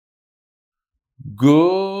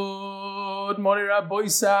Good morning, Rabbi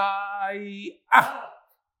Isai.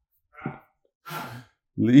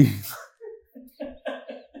 Leave.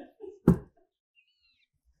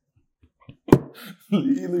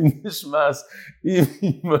 Leili Nishmas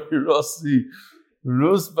Imi Rossi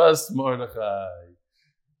Rusbas Mordechai.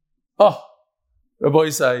 Oh, Rabbi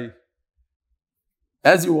Isai,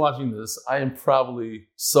 as you're watching this, I am probably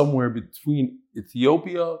somewhere between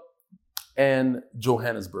Ethiopia and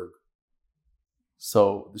Johannesburg.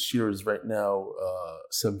 So the shiur is right now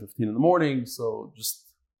 7:15 in the morning. So this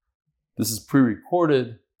is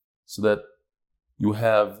pre-recorded so that you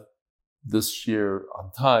have this shiur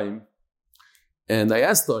on time. And I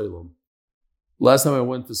asked the Olam, last time I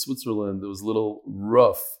went to Switzerland, it was a little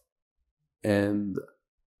rough. And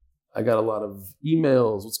I got a lot of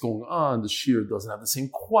emails, what's going on? The shiur doesn't have the same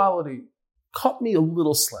quality. Cut me a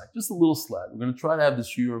little slack, just a little slack. We're going to try to have the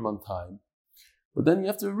shiur on time. But then you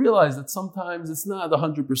have to realize that sometimes it's not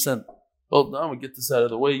 100%. Well, now we get this out of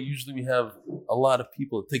the way. Usually we have a lot of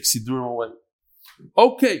people that take Sidurim away.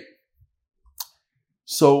 Okay.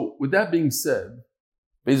 So with that being said,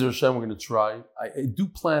 Be'ezer Hashem, we're going to try. I do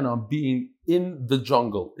plan on being in the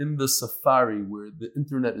jungle, in the safari, where the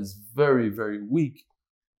internet is very, very weak.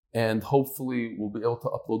 And hopefully we'll be able to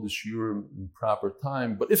upload the shiur in proper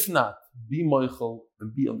time. But if not, be moichel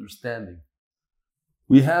and be understanding.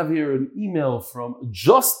 We have here an email from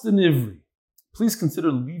Justin Ivry. Please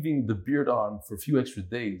consider leaving the beard on for a few extra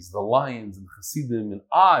days. The Lions and Hasidim and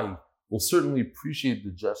I will certainly appreciate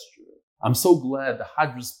the gesture. I'm so glad the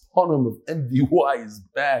Hadras Ponim of MDY is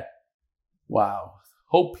back. Wow.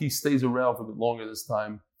 Hope he stays around for a bit longer this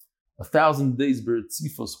time. 1,000 days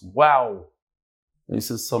B'Ritzifos. Wow. And he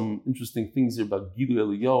says some interesting things here about Gilu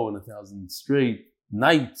Eliyahu and 1,000 straight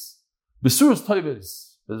nights. Besuras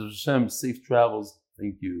Toives. Be'ezer Hashem, safe travels.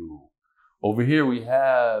 Thank you. Over here we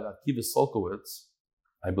have Akiva Solkowitz,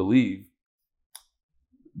 I believe.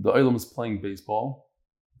 The Olam is playing baseball.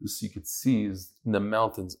 This you could see is in the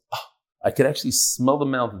mountains. I could actually smell the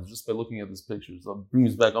mountains just by looking at this picture. So it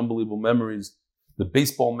brings back unbelievable memories. The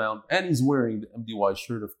baseball mound, and he's wearing the MDY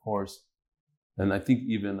shirt, of course. And I think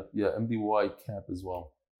even, MDY cap as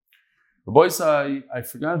well. Rabbi Isai, I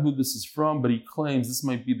forgot who this is from, but he claims this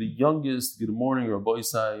might be the youngest Good Morning Rabbi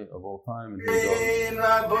Isai of all time. And here he goes.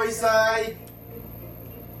 Rabbi Isai.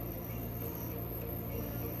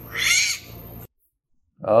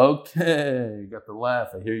 Okay, got the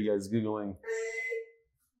laugh. I hear you guys giggling.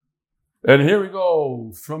 And here we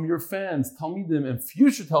go. From your fans, Talmidim and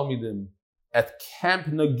future Talmidim at Camp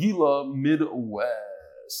Nagila,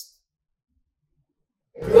 Midwest.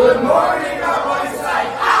 Good morning, Rabbi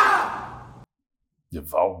Isai.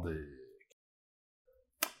 Gewaldig.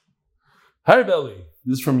 Hi, Belly.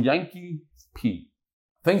 This is from Yankee P.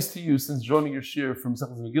 Thanks to you, since joining your shiur from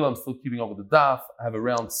Sechus Megillah, I'm still keeping up with the daf. I have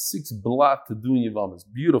around 6 blocks to do in Yevamos.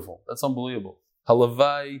 Beautiful. That's unbelievable.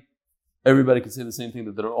 Halavai. Everybody can say the same thing,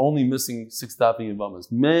 that they're only missing 6 daf in Yevamos.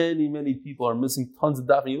 Many, many people are missing tons of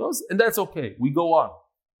daf in Yevamos, and that's okay. We go on.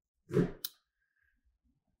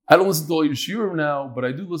 I don't listen to all your shiur now, but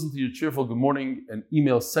I do listen to your cheerful good morning and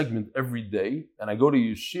email segment every day. And I go to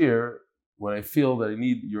your shiur when I feel that I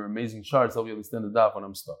need your amazing charts. I'll be able to extend the daf when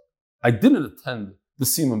I'm stuck. I didn't attend the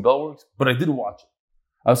Siyum in Bellworks, but I did watch it.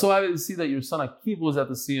 I was so happy to see that your son Akiva was at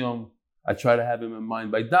the Siyum. I try to have him in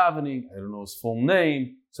mind by davening. I don't know his full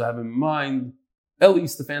name, so I have him in mind. Eli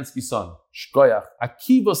Stefanski's son, Shkoyach,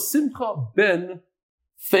 Akiva Simcha ben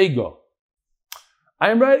Fega. I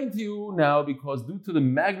am writing to you now because due to the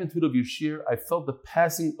magnitude of your shiur, I felt the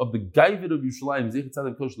passing of the Gaivid of Yerushalayim, Zecher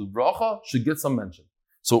Tzadik Kodesh Livracha, should get some mention.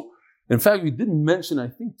 So, in fact, we didn't mention, I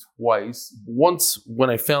think, twice. Once when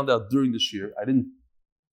I found out during the shiur, I didn't.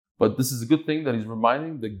 But this is a good thing that he's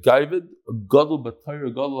reminding the Gaivid, a Gadol B'Torah,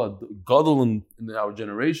 a Gadol in our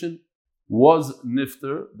generation, was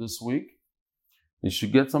nifter this week. He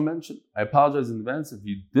should get some mention. I apologize in advance if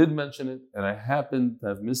you did mention it, and I happened to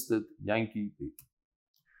have missed it. Yankee P.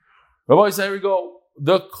 Rabbi Isai, here we go.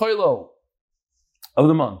 The Koilel of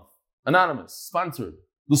the month. Anonymous, sponsored.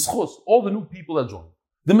 The Schus, all the new people that joined.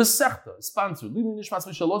 The Masechta, sponsored. Lili Nishmas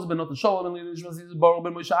Mishalot ben Not Shalom and Lili Nishmas Baruch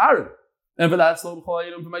ben Moshe Aaron. And for that, Shalom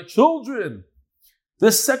Chalayim for my children.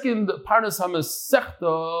 The second Parnas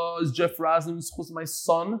HaMasechta is Jeff Razin, Schus, my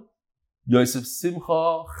son. Yosef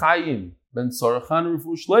Simcha Chaim ben Tzorachan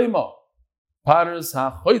Rufu Shleima. Parnas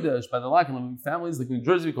HaChodesh by the Lakin families like New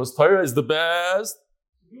Jersey, because Torah is the best.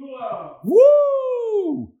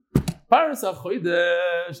 Woo! Paras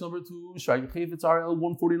HaChodesh, number 2, Shrag Chayfetz RL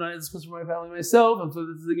 149 is for my family and myself. I'm so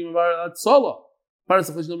this is the game of Atzola. Paras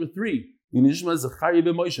HaChodesh number 3, Nishma Zachariah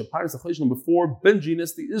ben Moshe, Paras HaChodesh number 4, Benji,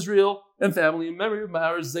 Nesti, Israel, and family in memory of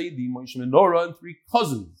Maher, Zaidi, Moshe Menorah, and 3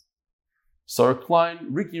 cousins. Sarah Klein,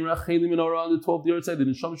 Ricky, and Racheli Menorah on the 12th year side. The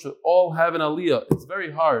Nisham should all have an aliyah. It's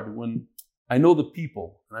very hard when I know the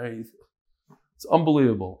people, right? It's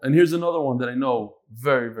unbelievable. And here's another one that I know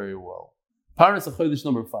very, very well. Paras HaChodesh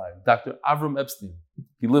number 5, Dr. Avram Epstein.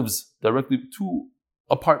 He lives directly 2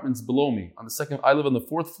 apartments below me. On the second, I live on the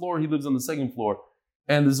 4th floor. He lives on the 2nd floor.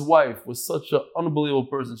 And his wife was such an unbelievable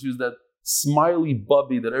person. She was that smiley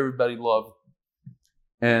bubby that everybody loved.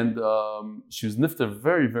 And she was nifter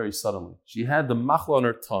very, very suddenly. She had the machla on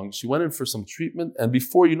her tongue. She went in for some treatment. And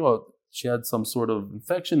before you know it, she had some sort of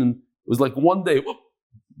infection. And it was like one day, whoop,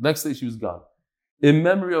 next day she was gone. In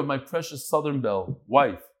memory of my precious Southern Belle,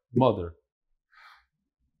 wife, mother,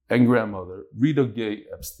 and grandmother, Rita Gay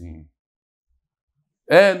Epstein.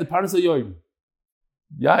 And the Parnas HaYoim,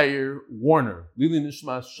 Yair Warner, Lili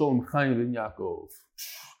Nishma Sholem Chaim ben Yaakov.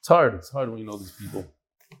 It's hard when you know these people.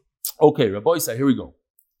 Okay, Rabbi Isai, here we go.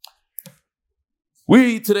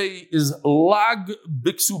 Today is Lag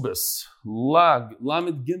Biksubas, Lag,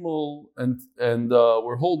 Lamed Gimel, and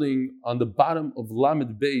we're holding on the bottom of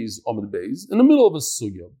Lamed Beis, Amud Beis, in the middle of a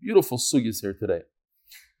sugya. Beautiful sugyas here today.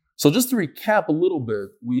 So just to recap a little bit,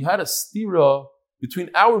 we had a stira between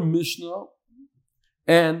our Mishnah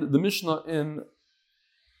and the Mishnah in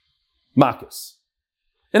Makos.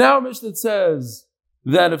 In our Mishnah it says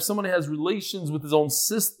that if somebody has relations with his own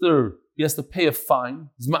sister, he has to pay a fine.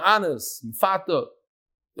 Zma'anas, mfata,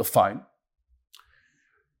 a fine.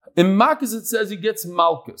 In Makos it says he gets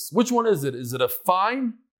malchus. Which one is it? Is it a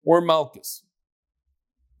fine or malchus?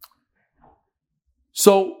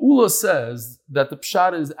 So Ula says that the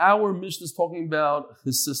pshat is our Mishnah is talking about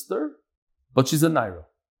his sister, but she's a naira.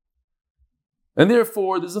 And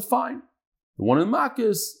therefore there's a fine. The one in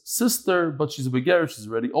Makos, sister, but she's a beger, she's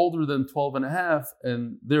already older than 12 and a half,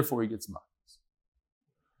 and therefore he gets malchus.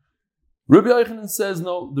 Rabbi Yochanan says,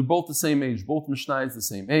 no, they're both the same age. Both Mishnayos the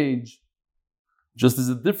same age. Just there's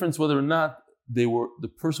a difference whether or not the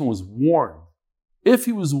person was warned. If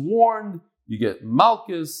he was warned, you get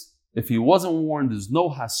malchus. If he wasn't warned, there's no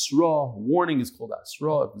hasra. Warning is called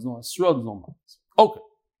hasra. If there's no hasra, there's no malchus. Okay.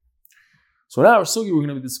 So now our sugi we're going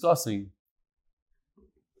to be discussing.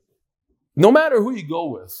 No matter who you go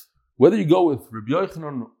with, whether you go with Rabbi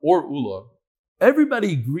Yochanan or Ula,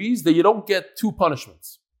 everybody agrees that you don't get 2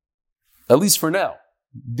 punishments. At least for now.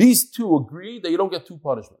 These 2 agree that you don't get 2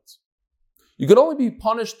 punishments. You can only be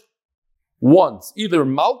punished once, either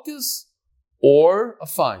malchus or a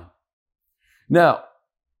fine. Now,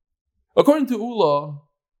 according to Ula,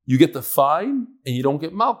 you get the fine and you don't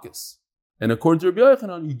get malchus. And according to Rabbi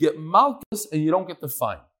Yochanan, you get malchus and you don't get the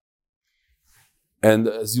fine. And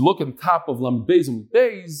as you look at the top of Lamed Beis and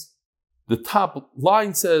Beis, the top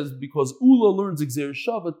line says, because Ula learns Gzeir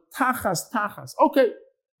Shava, tachas. Okay,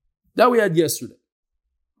 that we had yesterday.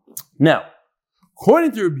 Now,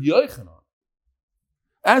 according to Rabbi Yochanan,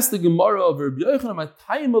 ask the Gemara of Rabbi Yochanan,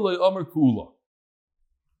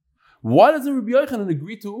 why doesn't Rabbi Yochanan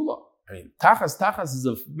agree to Ula? I mean, tachas is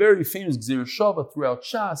a very famous Gzeir Shava throughout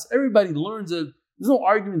Shas. Everybody learns it. There's no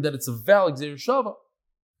argument that it's a valid Gzeir Shava.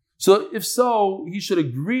 So if so, he should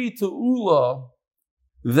agree to Ula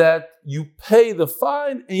that you pay the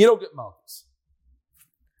fine and you don't get malchus.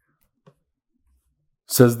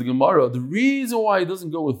 Says the Gemara, the reason why he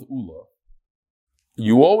doesn't go with Ula,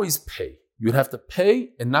 you always pay. You'd have to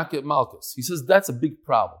pay and not get malchus. He says that's a big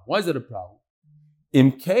problem. Why is that a problem?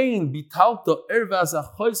 The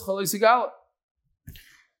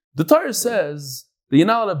Torah says that you're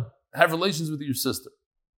not allowed to have relations with your sister.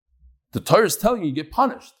 The Torah is telling you get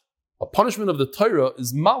punished. A punishment of the Torah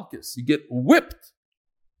is malchus. You get whipped.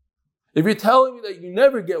 If you're telling me that you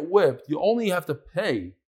never get whipped, you only have to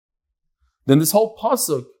pay, then this whole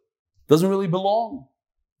pasuk doesn't really belong.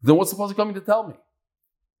 Then what's the pasuk coming to tell me?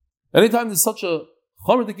 Anytime there's such a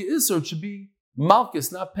chomer isser, it should be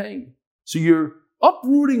malchus, not paying. So you're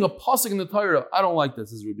uprooting a pasuk in the Torah. I don't like that,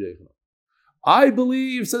 says Rabbi Yochanan. I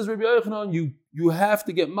believe, says Rabbi Yochanan, you have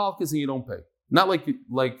to get malchus and you don't pay. Not like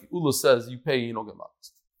Ula says, you pay and you don't get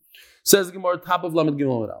malchus. Says the Gemara, top of Lamed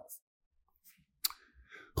Gimel Amud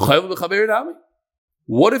Aleph.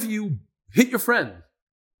 What if you hit your friend?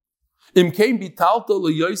 I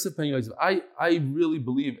really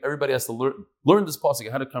believe everybody has to learn this pasuk.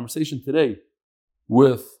 I had a conversation today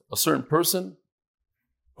with a certain person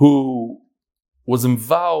who was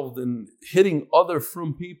involved in hitting other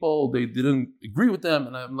frum people. They didn't agree with them.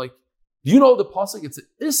 And I'm like, do you know the pasuk? It's an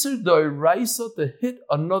Isser D'Oraisa to hit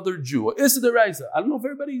another Jew. Isser D'Oraisa. I don't know if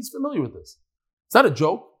everybody is familiar with this. It's not a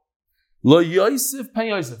joke. Lo Yosef Pen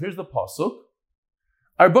Yosef. Here's the pasuk.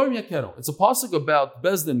 It's a pasuk about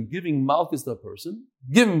Bezdin giving Malchus to a person.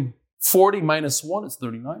 Give him 40 minus 1, it's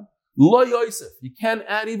 39. Lo Yosef, you can't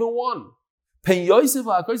add even 1. Pen Yosef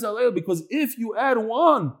because if you add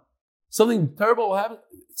 1, something terrible will happen.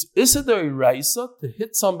 Is it a raisa to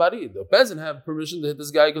hit somebody? The Bezdin have permission to hit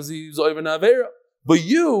this guy because he's over Navera. But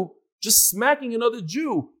you, just smacking another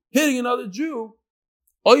Jew, hitting another Jew,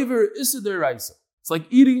 over is it a raisa. It's like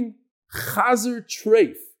eating chazer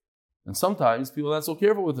treif. And sometimes people are not so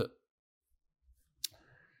careful with it.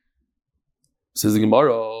 Says the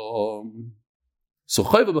Gemara. So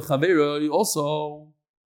chayva b'chavera also,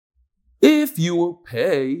 if you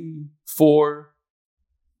pay for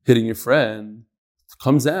hitting your friend, it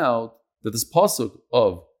comes out that this pasuk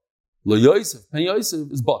of Lo Yosef, Pen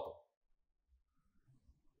Yosef is batal.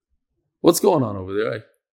 What's going on over there?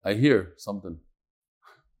 I hear something.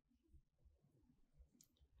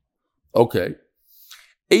 Okay.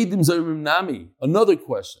 Eidim Zorim Nami, another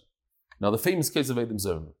question. Now, the famous case of Eidim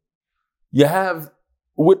Zorim. You have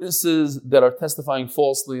witnesses that are testifying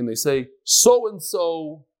falsely and they say, so and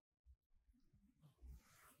so,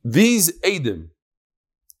 these Eidim.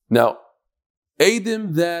 Now,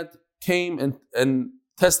 Eidim that came and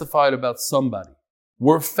testified about somebody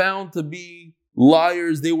were found to be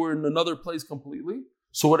liars. They were in another place completely.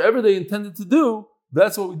 So whatever they intended to do,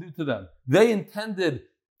 that's what we do to them. They intended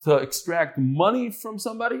to extract money from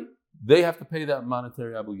somebody, they have to pay that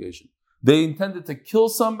monetary obligation. They intended to kill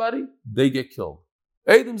somebody, they get killed.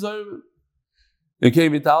 Here's the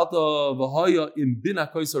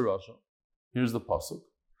pasuk.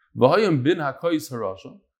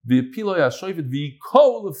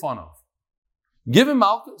 Give him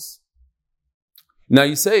Malchus. Now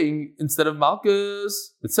you're saying, instead of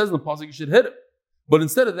Malchus, it says in the pasuk you should hit him. But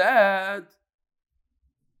instead of that,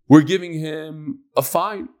 we're giving him a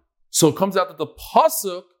fine. So it comes out that the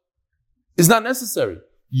pasuk is not necessary.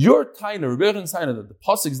 Your taina, Rebbeinu taina, that the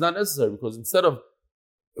pasuk is not necessary because instead of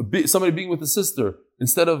somebody being with a sister,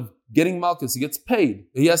 instead of getting Malchus, he gets paid.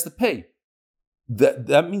 He has to pay.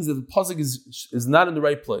 That means that the pasuk is not in the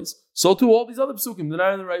right place. So too, all these other psukim, they're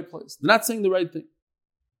not in the right place. They're not saying the right thing.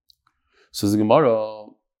 So the Gemara,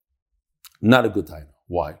 not a good taina.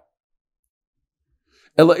 Why?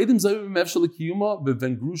 Think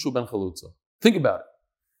about it.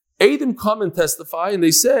 Eidim come and testify and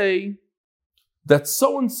they say that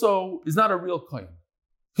so-and-so is not a real kohen.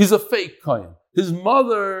 He's a fake kohen. His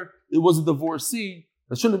mother was a divorcee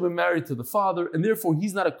that shouldn't have been married to the father, and therefore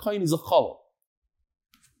he's not a kohen, he's a challah.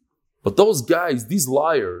 But those guys, these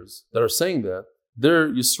liars that are saying that, they're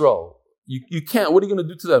Yisrael. You can't, what are you going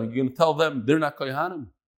to do to them? You're going to tell them they're not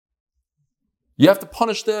kohanim? You have to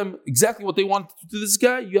punish them exactly what they want to do to this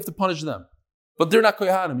guy. You have to punish them. But they're not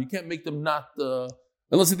kohanim. You can't make them not,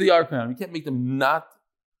 unless they are kohanim. You can't make them not.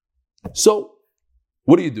 So,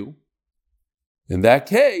 what do? In that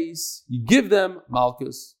case, you give them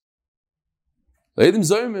Malchus. Eidim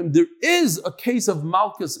Zorim, there is a case of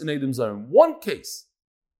Malchus in Eidim Zorim. One case.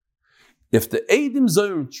 If the Eidim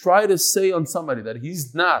Zorim try to say on somebody that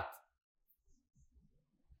he's not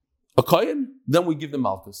a kohen, then we give them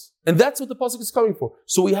Malchus. And that's what the pasuk is coming for.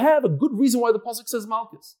 So we have a good reason why the pasuk says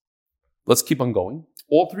Malchus. Let's keep on going.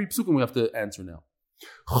 All three psukim we have to answer now.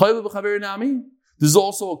 There's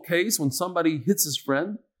also a case when somebody hits his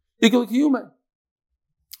friend.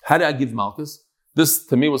 How did I give Malchus? This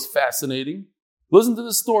to me was fascinating. Listen to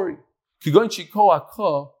this story. You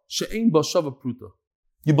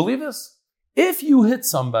believe this? If you hit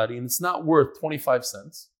somebody and it's not worth 25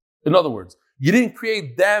 cents, in other words, you didn't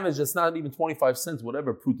create damage that's not even 25 cents,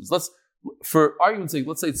 whatever proof is. For argument's sake,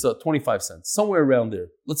 let's say it's 25 cents, somewhere around there.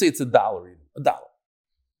 Let's say it's $1 even, $1.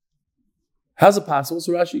 How's it possible?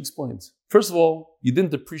 So Rashi explains. First of all, you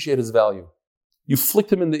didn't depreciate his value. You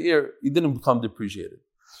flicked him in the ear, he didn't become depreciated.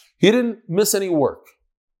 He didn't miss any work.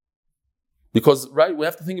 Because, right, we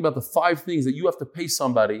have to think about the 5 things that you have to pay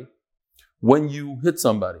somebody when you hit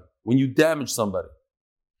somebody, when you damage somebody.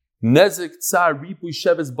 Nezek, tsar, ripui,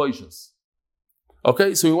 sheves, boishas.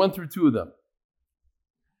 Okay, so we went through 2 of them.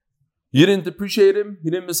 You didn't depreciate him.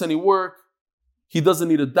 He didn't miss any work. He doesn't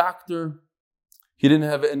need a doctor. He didn't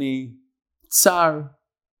have any tsar.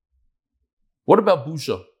 What about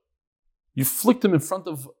busha? You flicked him in front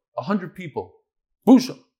of 100 people.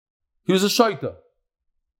 Busha. He was a shaita,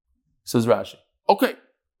 says Rashi. Okay.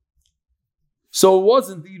 So it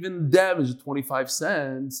wasn't even damage of 25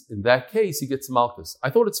 cents. In that case, he gets Malchus. I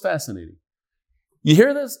thought it's fascinating. You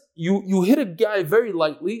hear this? You hit a guy very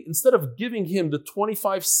lightly. Instead of giving him the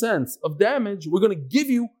 25 cents of damage, we're going to give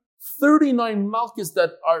you 39 Malchus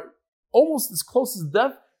that are almost as close as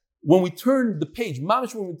death. When we turn the page,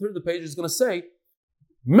 Mamish, when we turn the page, is going to say,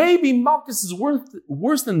 Maybe Malchus is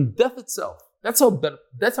worse than death itself. That's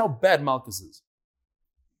how bad Malchus is.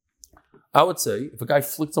 I would say, if a guy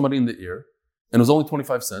flicked somebody in the ear and it was only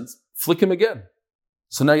 25 cents, flick him again.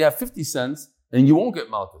 So now you have 50 cents and you won't get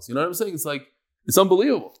Malchus. You know what I'm saying? It's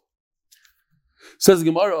unbelievable. Says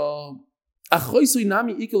Gemara,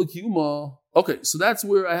 okay, so that's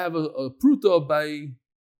where I have a pruta by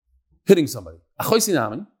hitting somebody.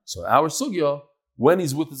 So our sugya, when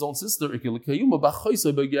he's with his own sister,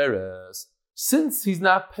 since he's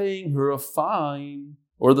not paying her a fine,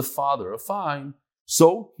 or the father a fine,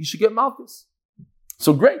 so he should get Malchus.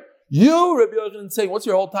 So great. You, Rabbi Yochanan, saying, what's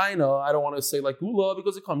your whole taina? I don't want to say like Gula,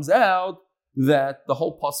 because it comes out that the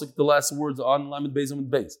whole pasuk, the last words on Lamed Beis and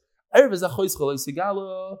Beis,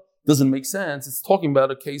 doesn't make sense. It's talking about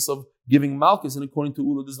a case of giving Malchus, and according to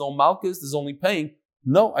Ula, there's no Malchus, there's only paying.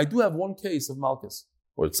 No, I do have one case of Malchus,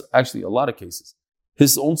 or it's actually a lot of cases.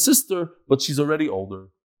 His own sister, but she's already older.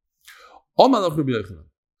 So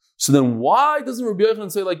then why doesn't Rabbi Yochanan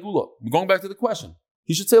say like Gula? We're going back to the question.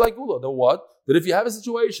 He should say like Gula. That what? That if you have a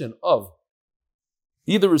situation of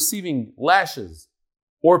either receiving lashes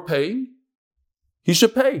or paying, he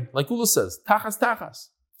should pay. Like Gula says, tachas.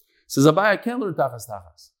 Says Abai, I can't learn tachas.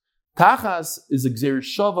 Tachas is a gzeir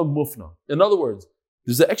shava mufna. In other words,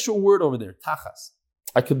 there's an extra word over there, tachas.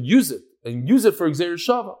 I could use it and use it for gzeir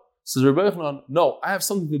shava. Says Rabbi Yochanan, no, I have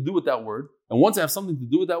something to do with that word. And once I have something to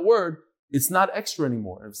do with that word, it's not extra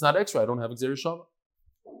anymore. And if it's not extra, I don't have gzeir shava.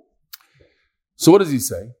 So what does he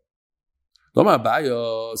say?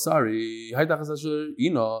 Sorry. I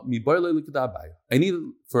need it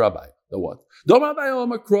for Abai. The what?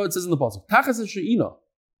 It says in the pasuk. Tachas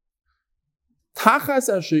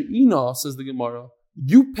asher ina, says the Gemara,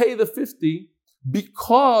 you pay the 50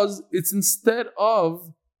 because it's instead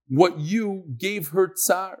of what you gave her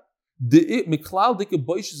tsar. In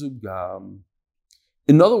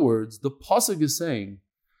other words, the pasuk is saying,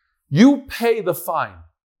 you pay the fine.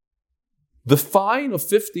 The fine of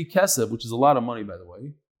 50 kesef, which is a lot of money, by the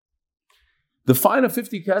way, the fine of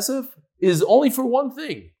 50 kesef is only for one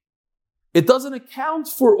thing. It doesn't account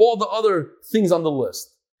for all the other things on the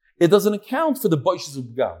list. It doesn't account for the boishes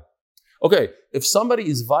of gam. Okay, if somebody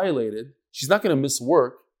is violated, she's not going to miss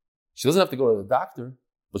work. She doesn't have to go to the doctor,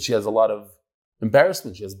 but she has a lot of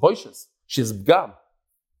embarrassment. She has boishes. She has gam.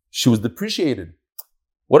 She was depreciated.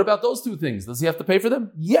 What about those two things? Does he have to pay for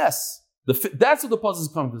them? Yes. That's what the puzzle is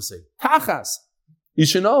coming to say. Tachas. You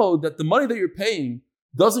should know that the money that you're paying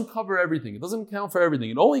doesn't cover everything. It doesn't account for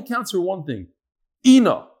everything. It only accounts for one thing.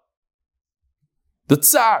 Ina. The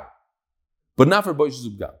tsar. But not for boishes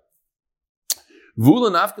of gam.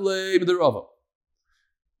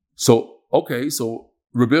 So, okay, so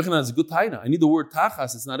Rabbi Yochanan has a good taina. I need the word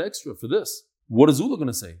tachas, it's not extra for this. What is Ula going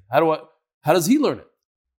to say? How does he learn it?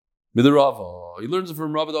 He learns it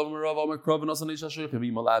from Rava.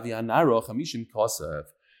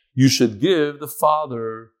 You should give the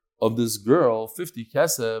father of this girl 50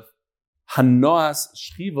 kesef, hanoas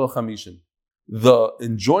shchiva chamishim. The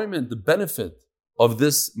enjoyment, the benefit of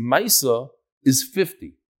this maisa is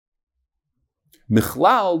 50.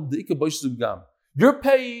 You're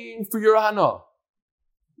paying for your hana.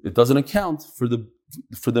 It doesn't account for the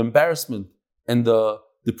embarrassment and the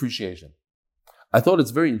depreciation. I thought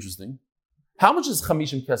it's very interesting. How much is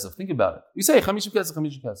chamishim kesef? Think about it. We say chamishim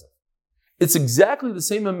kesef. It's exactly the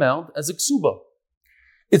same amount as a ksuba.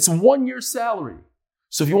 It's 1 year's salary.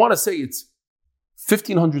 So if you want to say it's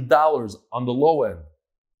 $1,500 on the low end,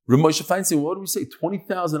 Ramosha Feinstein, what do we say?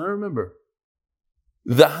 20,000. I don't remember.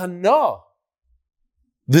 The hana,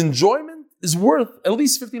 the enjoyment is worth at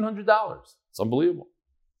least $1,500. It's unbelievable.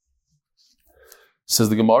 Says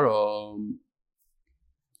the Gemara,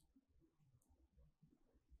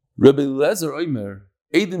 Rabbi Eliezer Omer,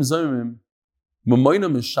 Eidim Zomim,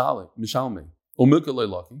 Mamoina Mishalme, Omilka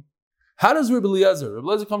Leilaki. How does Rabbi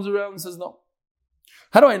Eliezer comes around and says no.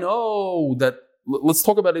 How do I know that? Let's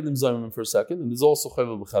talk about Eidim Zomim for a second. And there's also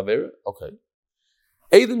Chavel B'Chavera. Okay.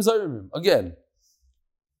 Eidim Zomim, again.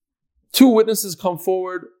 2 witnesses come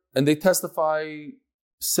forward and they testify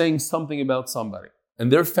saying something about somebody.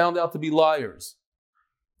 And they're found out to be liars.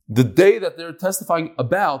 The day that they're testifying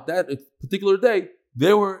about, that particular day,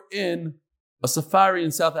 they were in a safari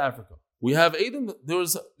in South Africa. We have Eidim,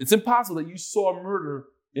 it's impossible that you saw a murder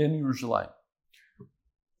in Yerushalayim.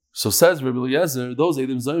 So says Rabbi Eliezer, those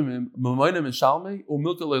Eidim Zomim, Mamoina Mishalme,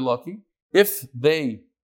 Umilka Leilaki, if they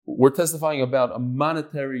were testifying about a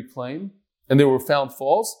monetary claim and they were found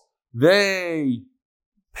false, they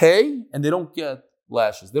pay and they don't get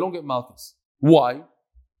lashes. They don't get malchus. Why?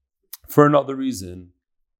 For another reason.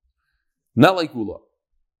 Not like Ula.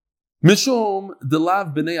 Mishum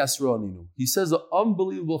delav b'nei asra aninu. He says an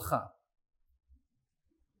unbelievable chap.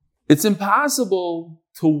 It's impossible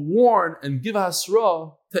to warn and give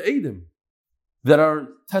hasra to Eidim that are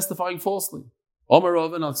testifying falsely. Omar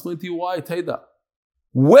Rav, and I'll explain to you why. Taida.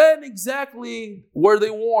 When exactly were they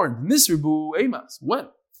warned? Nisribu emas. When?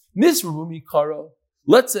 Nisribu mikara.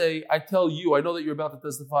 Let's say I tell you, I know that you're about to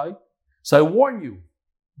testify, so I warn you.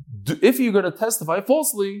 If you're going to testify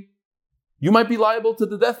falsely, you might be liable to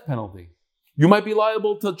the death penalty. You might be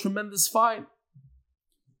liable to a tremendous fine.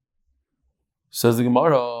 Says the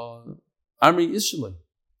Gemara, Amri Ishli.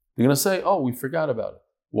 They're going to say, oh, we forgot about it.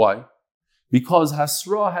 Why? Because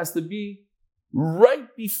Hasra has to be right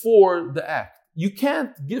before the act. You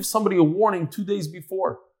can't give somebody a warning 2 days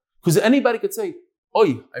before. Because anybody could say,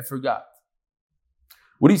 oi, I forgot.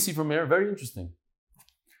 What do you see from here? Very interesting.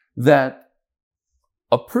 That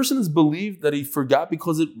a person is believed that he forgot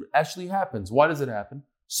because it actually happens. Why does it happen?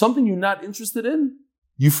 Something you're not interested in,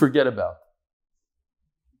 you forget about.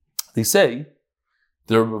 They say,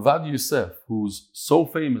 the Ravad Yosef, who's so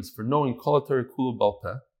famous for knowing Kolatari Kula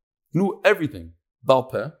Balpeh, knew everything,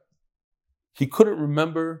 Balpeh, he couldn't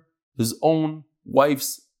remember his own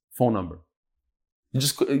wife's phone number. He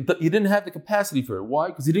didn't have the capacity for it. Why?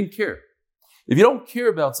 Because he didn't care. If you don't care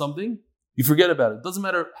about something, you forget about it. It doesn't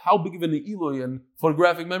matter how big of an Eloi and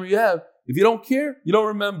photographic memory you have. If you don't care, you don't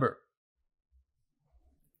remember.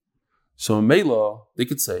 So in Mela, they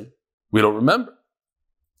could say, we don't remember.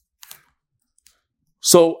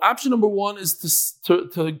 So option number one is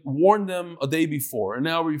to warn them a day before, an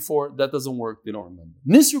hour before. That doesn't work. They don't remember.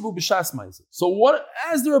 Nisrubu b'shas ma'aseh. So what?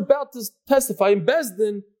 As they're about to testify in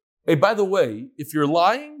Bezdin, hey, by the way, if you're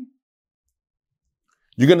lying,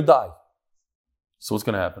 you're going to die. So what's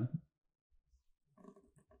going to happen?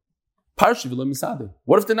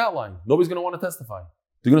 What if they're not lying? Nobody's going to want to testify.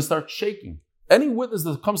 They're going to start shaking. Any witness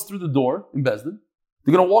that comes through the door in Bezdin,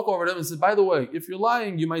 they're going to walk over to them and say, by the way, if you're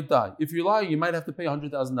lying, you might die. If you're lying, you might have to pay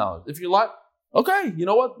 $100,000. If you're lying, okay, you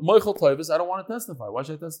know what? Moichel Toivis, I don't want to testify. Why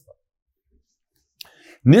should I testify?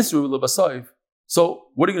 Nisru lebasayif.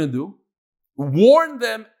 So what are you going to do? Warn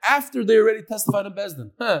them after they already testified in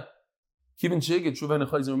Bezdin.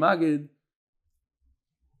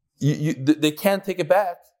 They can't take it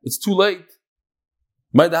back. It's too late.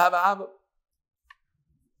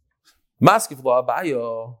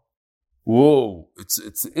 Whoa,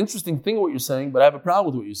 it's an interesting thing what you're saying, but I have a problem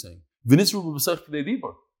with what you're saying.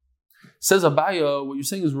 Says Abaya, what you're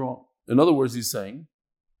saying is wrong. In other words, he's saying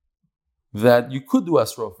that you could do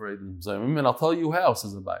Asra for Eidim Zayim, and I'll tell you how,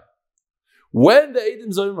 says Abaya. When the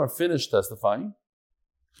Eidim Zayim are finished testifying,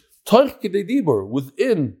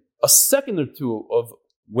 within a second or two of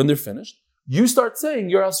when they're finished, you start saying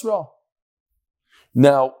you're Asra.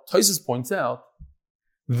 Now, Taisus points out,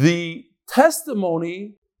 the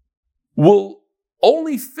testimony will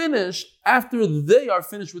only finish after they are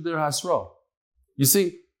finished with their Hasra. You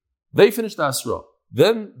see, they finish the Hasra.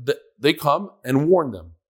 Then they come and warn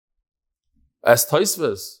them. As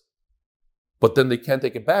Taisvas. But then they can't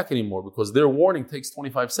take it back anymore because their warning takes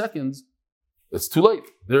 25 seconds. It's too late.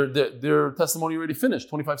 Their testimony already finished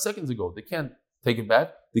 25 seconds ago. They can't take it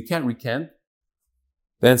back. They can't recant.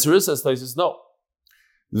 The answer is, as Taisvas, no.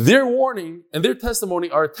 Their warning and their testimony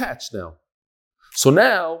are attached now. So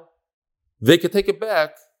now, they can take it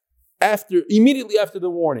back immediately after the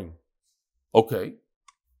warning. Okay.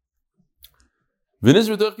 And we're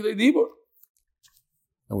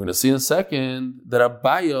going to see in a second that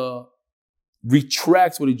Abaya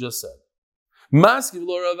retracts what he just said. I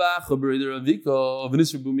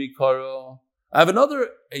have another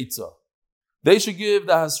eitzah. They should give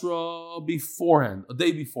the Hasra beforehand, a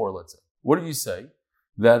day before, let's say. What did you say?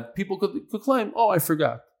 That people could claim, oh, I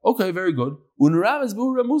forgot. Okay, very good.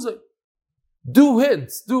 Do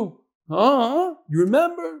hints, you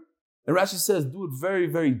remember? And Rashi says, do it very,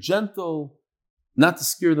 very gentle, not to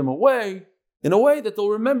scare them away, in a way that they'll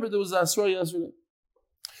remember there was Asra yesterday.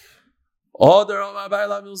 No,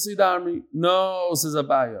 says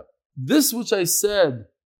Abaya. This which I said,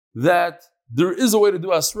 that there is a way to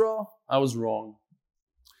do Asra, I was wrong.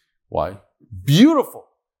 Why? Beautiful.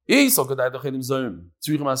 If you're going to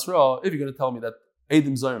tell me that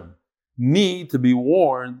Eidim Zayim need to be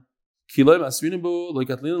warned, and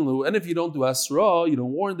if you don't do Asra, you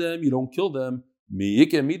don't warn them, you don't kill them.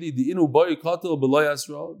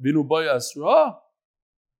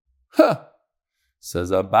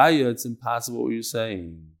 Says Abaya, it's impossible what you're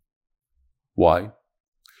saying. Why?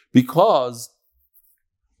 Because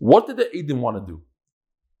what did the Eidim want to do?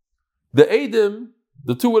 The Eidim,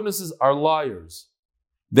 the two witnesses, are liars.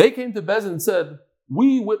 They came to Bezdin and said,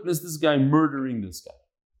 we witnessed this guy murdering this guy.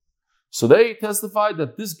 So they testified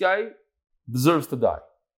that this guy deserves to die.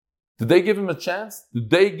 Did they give him a chance? Did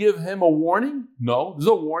they give him a warning? No, there's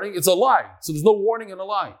no warning. It's a lie. So there's no warning in a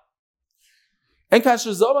lie. And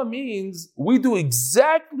kasher zama means we do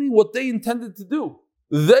exactly what they intended to do.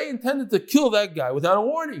 They intended to kill that guy without a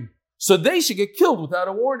warning. So they should get killed without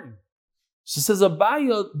a warning. So says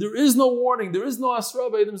Abaya, there is no warning. There is no asra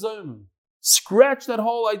b'edim zayimim. Scratch that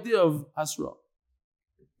whole idea of asra.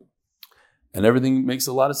 And everything makes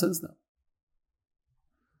a lot of sense now.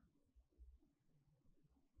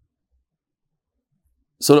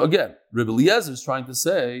 So again, Rebbe Eliezer is trying to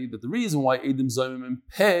say that the reason why Edim Zayimim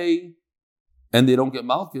pay and they don't get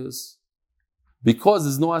Malchus, because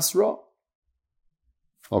there's no Asra.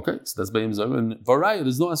 Okay, so that's by Edim Zayimim. And Varaya,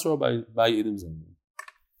 there's no Asra by Edim Zayimim.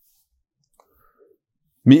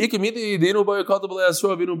 You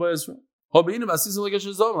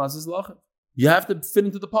have to fit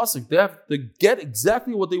into the pasuk. They have to get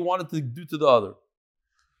exactly what they wanted to do to the other.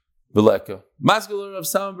 Veleka. Masculine of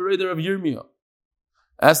Sam Bereder of Yirmiyah.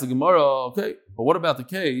 Ask the Gemara, okay, but what about the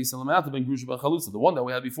case? The one that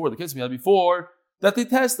we had before, the case we had before, that they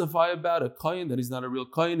testify about a kohen, that he's not a real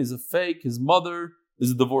kohen, is a fake, his mother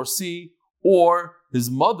is a divorcee, or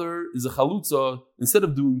his mother is a chalutza. Instead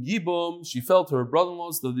of doing yibum, she fell to her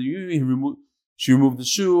brother-in-law, so she removed the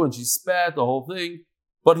shoe and she spat, the whole thing.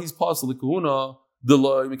 But he's pasal l'kuhuna,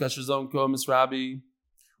 deloi mikasher zonko misrabi.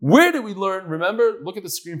 Where did we learn? Remember, look at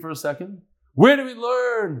the screen for a second. Where did we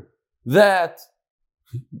learn that?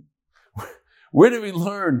 Where did we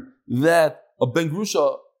learn that a ben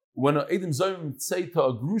grusha, when an Edim Zayim say to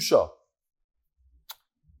a grusha,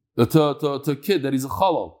 to a kid that he's a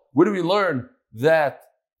chalal, where do we learn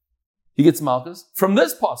that he gets malchus? From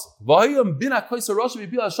this pasuk.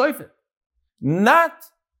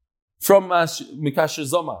 Not from Mikasher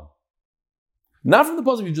Zomam. Not from the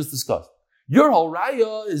pasuk we just discussed. Your whole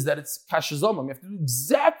raya is that it's Kasher Zomam. You have to do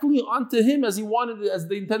exactly onto him as he wanted it, as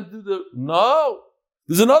they intended to do. No.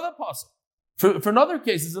 There's another pasuk. For another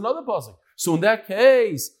case, there's another pasuk. So in that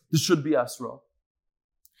case, this should be Asra.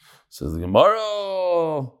 Says the Gemara,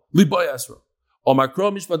 Liboy Asra.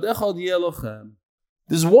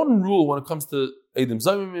 There's one rule when it comes to Edim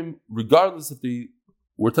Zayimim, regardless if they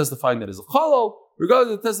were testifying that is a chalal,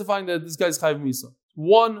 regardless of testifying that this guy's Chayiv Misa.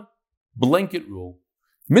 One blanket rule.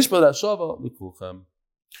 Mishpat Hashava L'kulchem.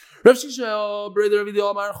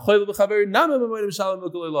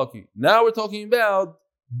 Now we're talking about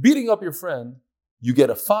beating up your friend. You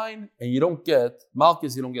get a fine and you don't get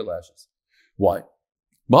malchus, you don't get lashes. Why?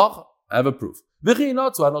 I have a proof. This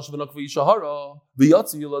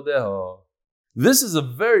is a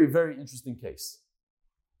very, very interesting case.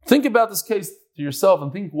 Think about this case to yourself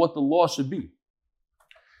and think what the law should be.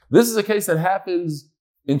 This is a case that happens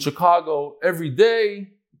in Chicago every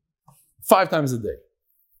day, 5 times a day.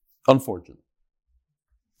 Unfortunately.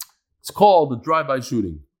 It's called the drive-by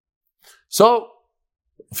shooting. So,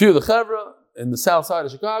 a few of the chevra in the south side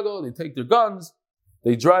of Chicago, they take their guns,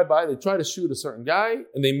 they drive by, they try to shoot a certain guy,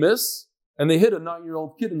 and they miss, and they hit a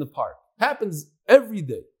 9-year-old kid in the park. Happens every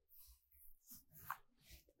day.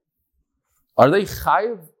 Are they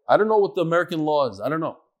chayiv? I don't know what the American law is. I don't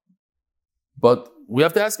know. But we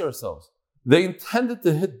have to ask ourselves. They intended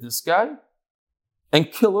to hit this guy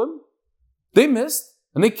and kill him. They missed,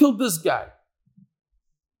 and they killed this guy.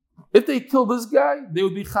 If they killed this guy, they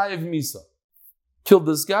would be chayiv misa. Killed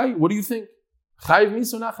this guy, what do you think? Chayiv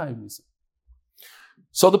misa or not chayiv misa?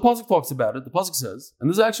 So the pasuk talks about it. The pasuk says, and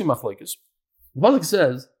this is actually machlekes. The pasuk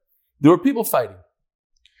says there were people fighting,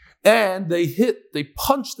 and they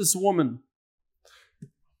punched this woman.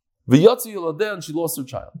 V'yatzi yoladeh, and she lost her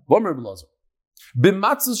child.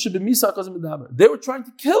 They were trying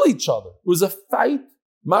to kill each other. It was a fight.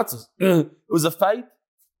 It was a fight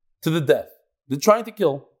to the death. They're trying to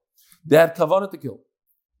kill. They had kavanah to kill.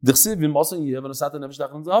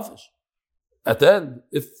 At the end,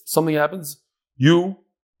 if something happens,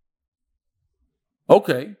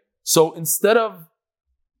 okay. So instead of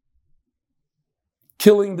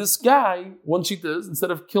killing this guy, one sheet is,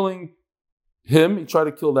 instead of killing him, you try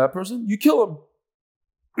to kill that person, you kill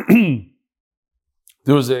him.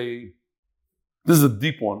 This is a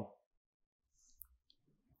deep one.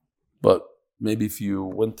 But maybe if you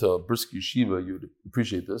went to a brisk yeshiva, you would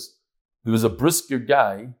appreciate this. There was a brisker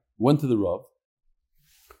guy, went to the Rav,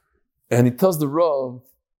 and he tells the Rav,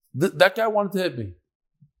 that guy wanted to hit me.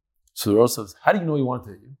 So the Rav says, how do you know he wanted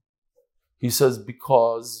to hit you? He says,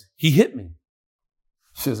 because he hit me.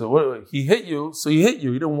 She says, wait, he hit you, so he hit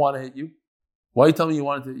you. He didn't want to hit you. Why are you telling me he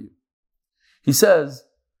wanted to hit you? He says,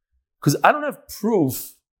 because I don't have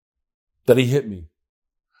proof that he hit me.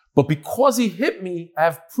 But because he hit me, I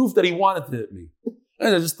have proof that he wanted to hit me.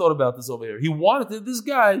 And I just thought about this over here. He wanted to hit this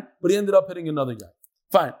guy, but he ended up hitting another guy.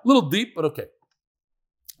 Fine. A little deep, but okay.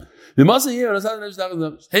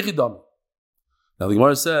 Now the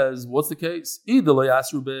Gemara says, what's the case? You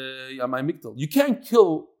can't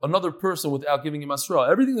kill another person without giving him asra.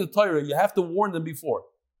 Everything in the Torah, you have to warn them before.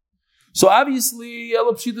 So obviously, there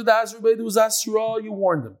was asra, you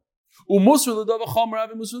warned them. And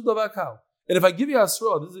if I give you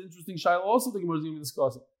asra, this is an interesting shayla also the Gemara is going to be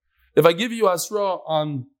discussing. If I give you asra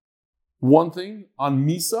on one thing, on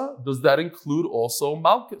Misa, does that include also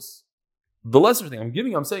Malchus? The lesser thing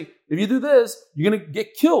I'm saying, if you do this, you're going to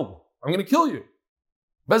get killed. I'm going to kill you.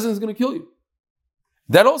 Bezin is going to kill you.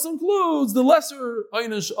 That also includes the lesser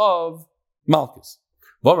einish of Malchus.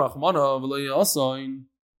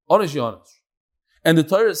 And the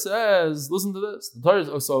Torah says, listen to this. The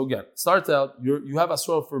Torah, so again, starts out, you have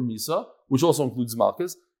asra for Misa, which also includes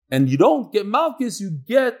Malchus, and you don't get Malchus, you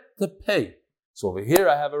get to pay. So over here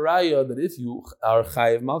I have a raya that if you are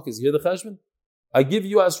chayiv Malchus, you hear the cheshbon? I give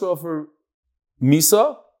you asra for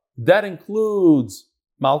Misa, that includes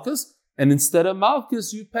Malchus, and instead of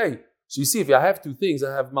Malchus, you pay. So you see, if I have two things,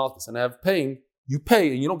 I have Malchus and I have paying, you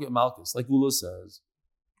pay and you don't get Malchus, like Lula says.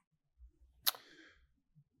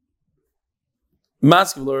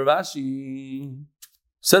 Maskiv lo Ravashi.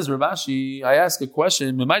 Says Ravashi, I ask a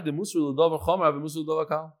question. Who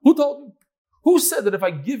told you? Who said that if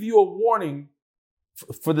I give you a warning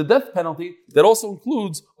for the death penalty, that also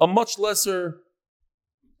includes a much lesser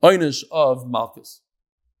einish of Malchus?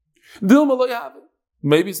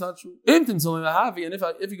 Maybe it's not true. And if you're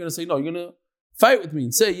going to say no, you're going to fight with me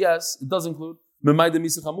and say yes, it does include.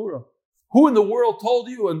 Who in the world told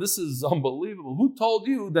you, and this is unbelievable, who told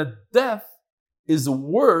you that death is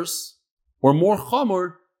worse or more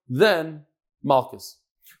chamor than Malchus?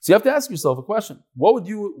 So you have to ask yourself a question. What would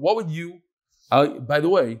you by the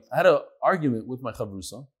way, I had an argument with my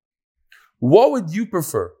chavrusa. What would you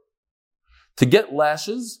prefer? To get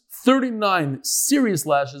lashes, 39 serious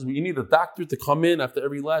lashes where you need a doctor to come in after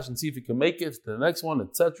every lash and see if he can make it to the next one,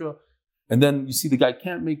 etc. And then you see the guy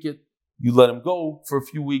can't make it, you let him go for a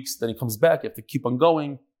few weeks, then he comes back, you have to keep on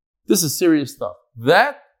going. This is serious stuff.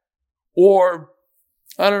 That or,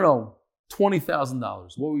 I don't know,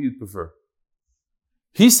 $20,000. What would you prefer?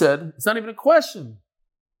 He said, it's not even a question.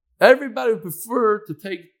 Everybody would prefer to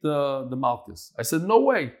take the Malchus. I said, no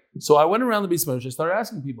way. So I went around the Beis Medrash, I started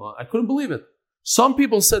asking people. I couldn't believe it. Some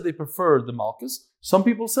people said they prefer the Malchus. Some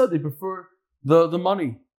people said they prefer the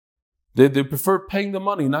money. They prefer paying the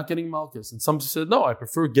money, not getting Malchus. And some said, no, I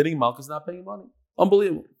prefer getting Malchus, not paying money.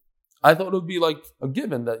 Unbelievable. I thought it would be like a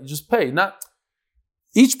given that you just pay. Not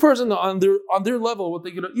each person on their level, what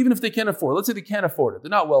they can, even if they can't afford. Let's say they can't afford it. They're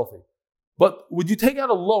not wealthy. But would you take out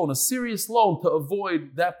a loan, a serious loan, to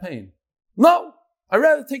avoid that pain? No. I'd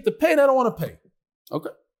rather take the pain. I don't want to pay. Okay.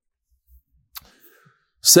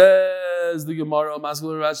 Says the Gemara, the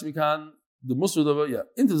Musar,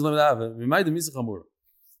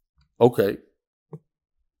 okay.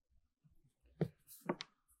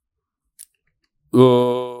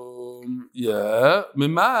 Yeah.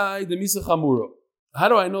 How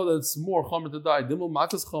do I know that it's more chamer to die?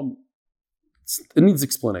 It needs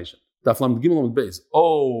explanation.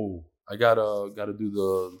 Oh, I gotta do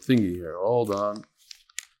the thingy here. Hold on.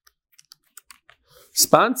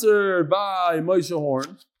 Sponsored by Moshe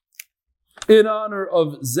Horn in honor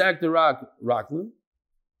of Zach the Rocklin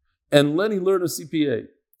and Lenny Lerner CPA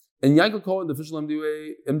and Yankel Cohen, the official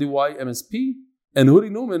MDY MSP, and Hudi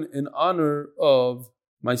Newman in honor of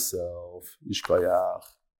myself. Yishkayach.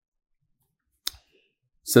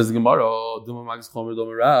 Says the Gemara,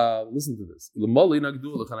 listen to this. The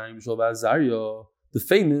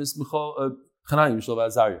famous Chanayim Mishal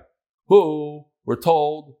V'Azariah, who were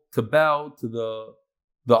told to bow to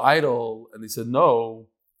the idol, and they said no.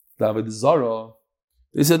 David Zara,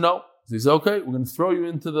 they said no. So he said, okay, we're going to throw you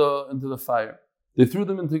into the fire. They threw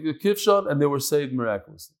them into the kivshon, and they were saved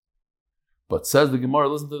miraculously. But says the Gemara,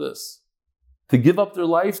 listen to this: to give up their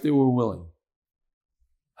life, they were willing.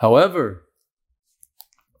 However,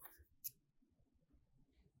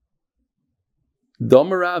 if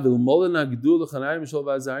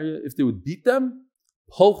they would beat them,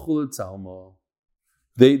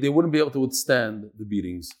 they wouldn't be able to withstand the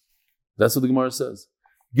beatings. That's what the Gemara says.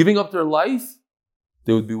 Giving up their life,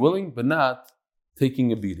 they would be willing, but not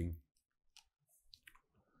taking a beating.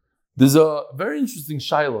 There's a very interesting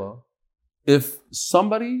shaila. If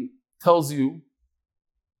somebody tells you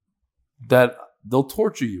that they'll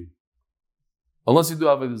torture you unless you do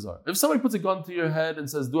Avodah Zarah. If somebody puts a gun to your head and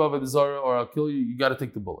says, do Avodah Zarah or I'll kill you, you got to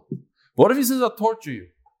take the bullet. But what if he says, I'll torture you?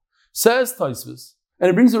 Says Taisvis, and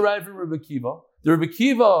it brings a raya from Rebbe Kiva. The Rebbe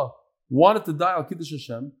Kiva wanted to die al Kiddush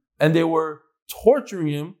Hashem, and they were torturing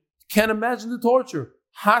him. Can't imagine the torture.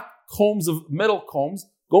 Hot combs of metal combs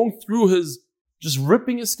going through his, just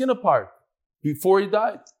ripping his skin apart before he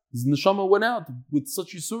died. His neshama went out with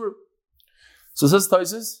such yisur. So says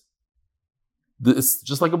Taisus, it's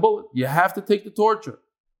just like a bullet. You have to take the torture.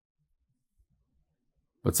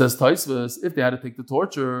 But says Taisvus, if they had to take the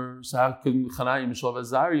torture, so how could Chanai, Mishav,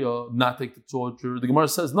 Azariah not take the torture? The Gemara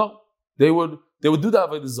says no. They would do the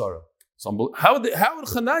Avodah Zarah. So how would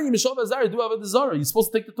Chanai, Mishav, Azariah do Avodah Zarah? You're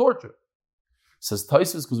supposed to take the torture. Says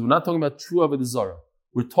Taisvus, because we're not talking about true Avodah Zarah.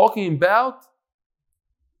 We're talking about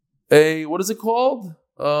what is it called?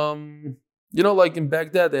 Like in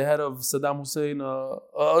Baghdad, they had of Saddam Hussein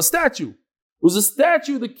a statue. It was a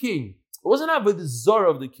statue of the king. It wasn't Avodah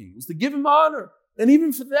Zarah of the king. It was to give him honor. And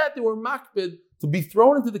even for that, they were makbid to be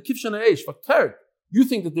thrown into the kivshan ha'esh, fakert. You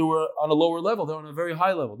think that they were on a lower level. They were on a very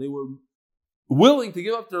high level. They were willing to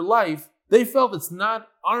give up their life. They felt it's not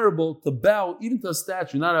honorable to bow even to a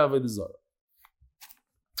statue, not Avodah Zarah.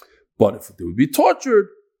 But if they would be tortured,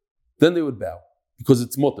 then they would bow, because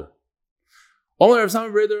it's mutter. Omar Rav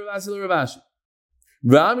Sami Breder Rav Asi Rav Ashi.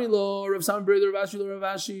 Rami lo Rav Sami Breder Rav Ashi Rav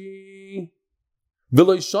Ashi.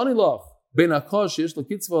 V'lo yishani loch bein hakadosh yesh lo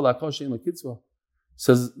kitzvah l'hakadosh she'en lo kitzvah.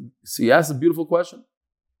 Says, so he asks a beautiful question.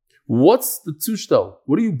 What's the tushto?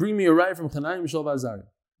 What do you bring me a right from Chanai, Mishav, Azariah?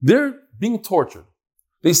 They're being tortured.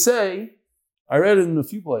 They say, I read it in a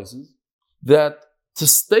few places, that to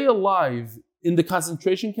stay alive in the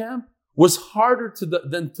concentration camp was harder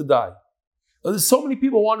than to die. There's so many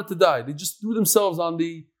people wanted to die. They just threw themselves on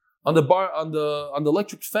the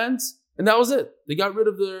electric fence, and that was it. They got rid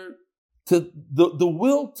of the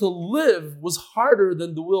will to live was harder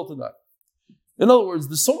than the will to die. In other words,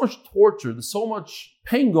 there's so much torture, there's so much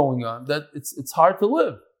pain going on that it's hard to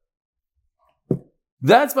live.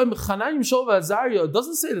 That's why Chanai, Mishav, Azariah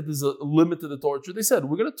doesn't say that there's a limit to the torture. They said,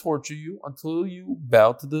 we're going to torture you until you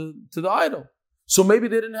bow to the idol. So maybe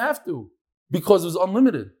they didn't have to, because it was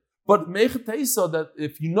unlimited. But Mechatesa, that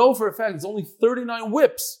if you know for a fact it's only 39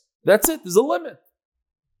 whips, that's it, there's a limit.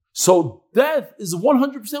 So death is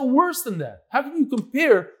 100% worse than that. How can you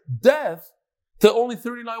compare death to only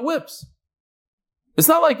 39 whips? It's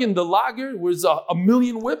not like in the lager where it's a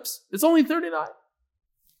million whips. It's only 39.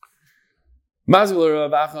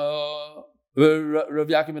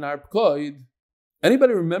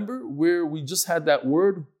 Anybody remember where we just had that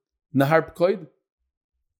word, Nahar Pkoid?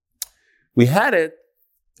 We had it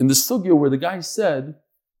in the sugya where the guy said,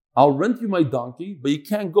 I'll rent you my donkey, but you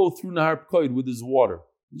can't go through Nahar Pkoid with his water.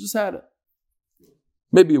 We just had it.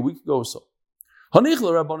 Maybe a week ago or so.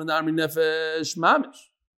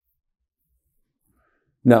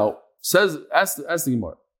 Now, ask the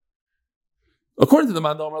Gemara. According to the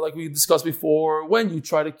Mandamar, like we discussed before, when you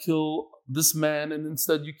try to kill this man and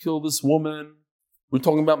instead you kill this woman, we're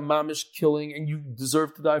talking about mamish killing and you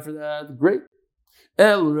deserve to die for that, great.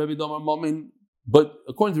 But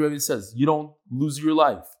according to Rebbe, it says, you don't lose your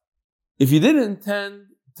life. If you didn't intend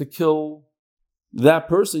to kill that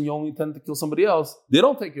person, you only intend to kill somebody else, they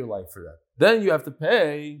don't take your life for that. Then you have to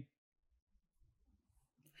pay.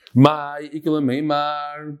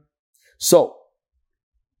 So,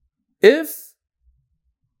 if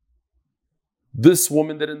this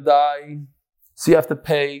woman didn't die, so you have to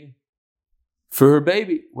pay for her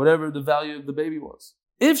baby, whatever the value of the baby was.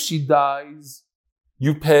 If she dies,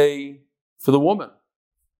 you pay for the woman.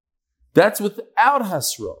 That's without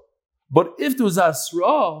Hasra. But if there was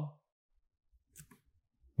Hasra,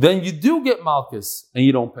 then you do get Malchus and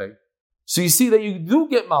you don't pay. So you see that you do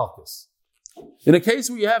get Malchus. In a case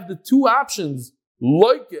where you have the two options,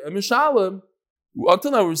 like a Mishalim,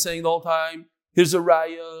 until now we were saying the whole time, here's a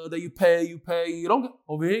raya that you pay, you don't get.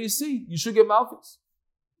 Over here you see, you should get Malchus.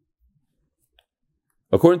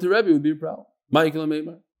 According to Rebbe, it would be a problem. Michael and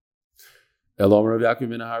Meimar.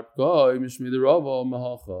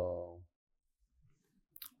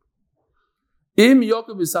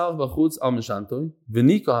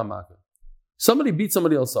 Somebody beat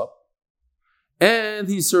somebody else up, and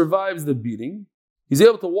he survives the beating. He's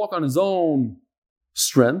able to walk on his own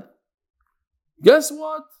strength. Guess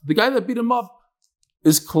what? The guy that beat him up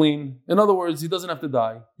is clean. In other words, he doesn't have to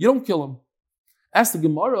die. You don't kill him. Ask the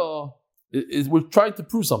Gemara, we're trying to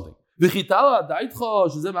prove something.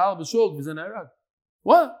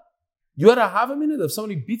 What? You had a half a minute if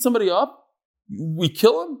somebody beat somebody up, we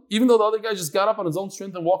kill him, even though the other guy just got up on his own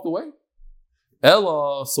strength and walked away?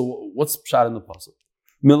 Ella, so what's pshat in the pasuk?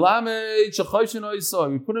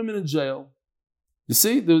 We put him in a jail. You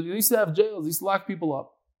see, they used to have jails, they used to lock people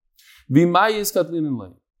up. We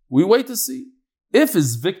wait to see. If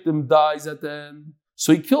his victim dies at the end,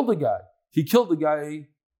 so he killed the guy. He killed the guy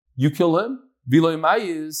you kill him. Viloy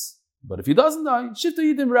mayis. But if he doesn't die, shifta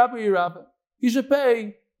yitim rabba. He should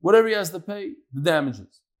pay whatever he has to pay, the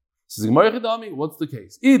damages. Says Gemara Chidami, what's the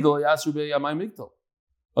case?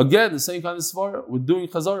 Again, the same kind of svara. We're doing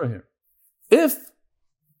chazara here. If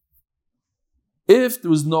there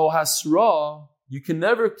was no hasra, you can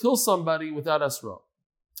never kill somebody without hasra.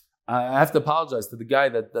 I have to apologize to the guy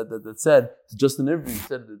that said, to Justin Irving,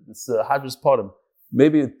 said that this hadras potem.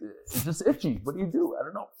 Maybe it's just itchy. What do you do? I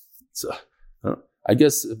don't know. I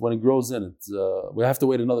guess when it grows in, we have to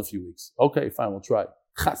wait another few weeks. Okay, fine, we'll try.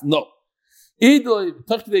 No.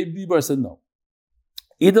 Tachkidei said no.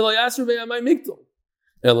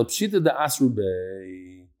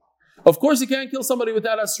 Of course, you can't kill somebody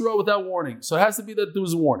without asra, without warning. So it has to be that there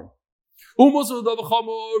was a warning.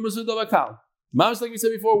 Mamish, like we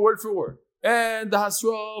said before, word for word. And the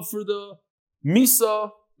hasra for the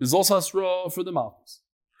misa is also hasra for the malchus.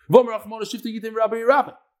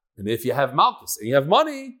 And if you have malchus and you have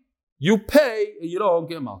money, you pay and you don't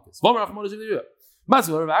get malchus.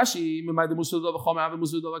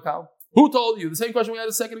 Who told you? The same question we had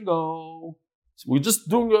a second ago. So we're just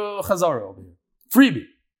doing a chazara over here. Freebie.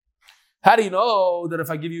 How do you know that if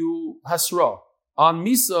I give you hasra on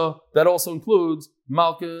misa, that also includes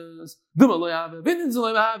malchus? And if you're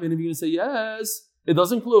going to say yes, it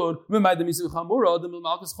does include like we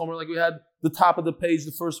had the top of the page,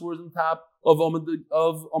 the first words on top of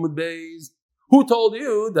Amud Beis. Who told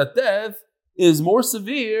you that death is more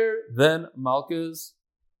severe than malchus?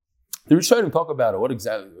 The Rishonim talk about it, what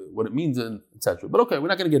it means, and etc. But okay, we're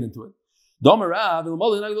not going to get into it.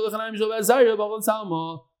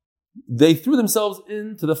 They threw themselves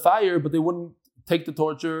into the fire, but they wouldn't take the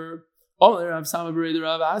torture. Great.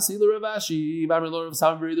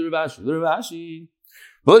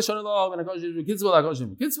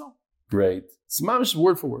 It's mamish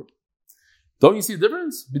word for word. Don't you see the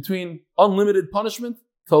difference between unlimited punishment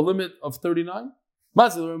to a limit of 39?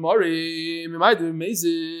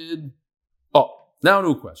 Oh, now a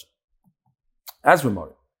new question. As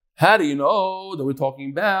Ramari, how do you know that we're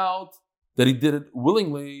talking about that he did it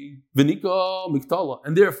willingly? Vinika miktala.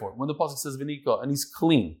 And therefore, when the pasuk says vinika and he's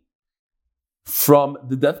clean from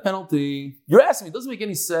the death penalty, you're asking me, it doesn't make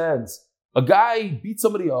any sense. A guy beat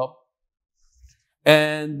somebody up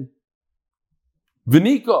and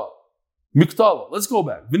vinika miktala. Let's go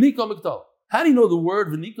back. Vinika miktala. How do you know the word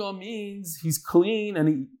vinika means he's clean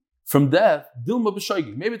and from death? Dilma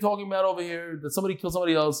b'shoigig. Maybe talking about over here that somebody killed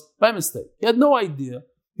somebody else by mistake. He had no idea.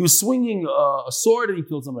 He was swinging a sword and he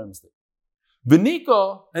killed somebody by mistake.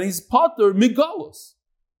 Vinika, and he's pater migalos.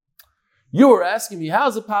 You were asking me, how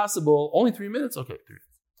is it possible? Only 3 minutes? Okay, 3 minutes.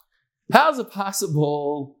 How is it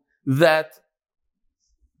possible that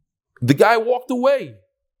the guy walked away?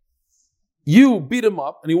 You beat him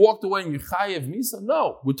up and he walked away and you chayev misa?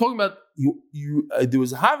 No, we're talking about there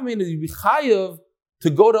was a havmin that you be chayev to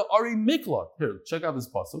go to Ari Miklat. Here, check out this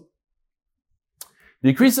pasuk.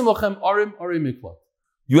 Ari Miklat.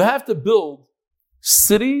 You have to build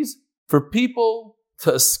cities for people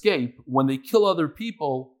to escape when they kill other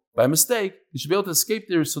people by mistake. You should be able to escape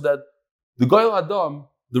there so that the Goyal Adam,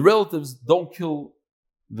 the relatives, don't kill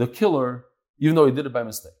the killer even though he did it by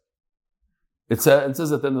mistake. It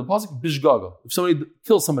says at the end of the pasuk, Bishgaga. If somebody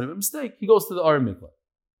kills somebody by mistake, he goes to the Ari Miklat.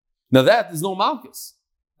 Now that there's no malchus.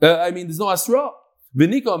 There's no asra.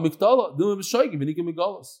 Vinika miktala, dilma b'shoigig, vinika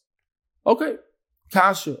migalos. Okay,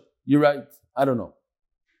 kasha, you're right. I don't know.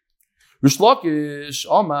 Rish Lakish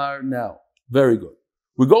Omar. Now, very good.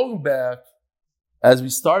 We're going back as we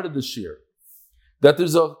started this year that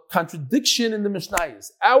there's a contradiction in the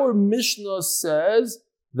Mishnayos. Our Mishnah says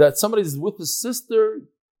that somebody is with his sister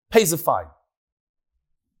pays a fine,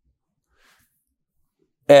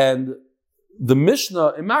 and the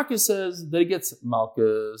Mishnah in Makkah says that he gets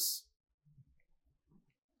malchus.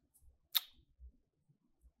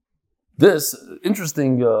 This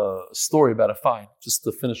interesting story about a fine, just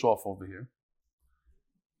to finish off over here.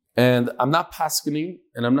 And I'm not paskening,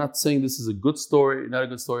 and I'm not saying this is a good story, not a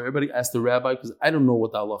good story. Everybody asked the rabbi, because I don't know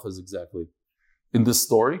what the halacha is exactly in this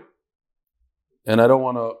story. And I don't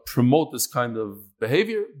want to promote this kind of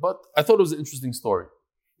behavior, but I thought it was an interesting story.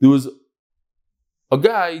 There was a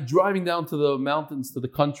guy driving down to the mountains, to the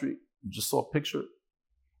country. You just saw a picture.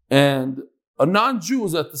 And a non-Jew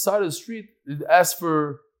was at the side of the street. He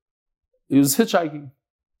was hitchhiking.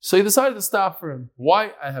 So he decided to stop for him.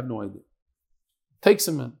 Why? I have no idea. Takes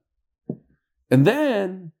him in. And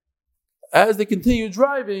then, as they continue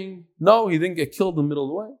driving, no, he didn't get killed in the middle of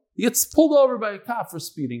the way. He gets pulled over by a cop for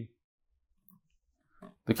speeding.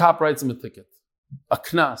 The cop writes him a ticket. A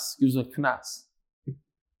knas. Gives him a knas.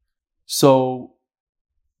 So,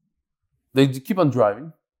 they keep on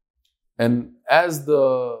driving. And as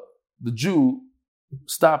the Jew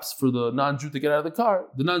stops for the non-Jew to get out of the car,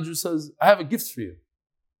 the non-Jew says, I have a gift for you.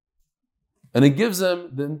 And he gives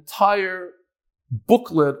him the entire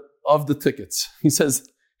booklet of the tickets. He says,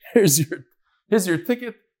 here's your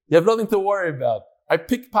ticket. You have nothing to worry about. I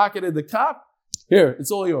pickpocketed the cop. Here,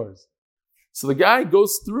 it's all yours. So the guy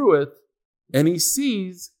goes through it and he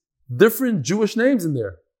sees different Jewish names in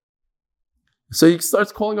there. So he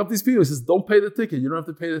starts calling up these people. He says, don't pay the ticket. You don't have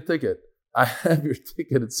to pay the ticket. I have your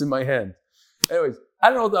ticket. It's in my hand. Anyways, I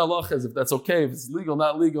don't know what the halacha is, if that's okay, if it's legal,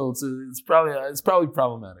 not legal. It's probably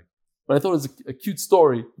problematic. But I thought it was a cute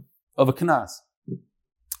story of a knas.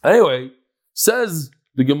 Anyway, says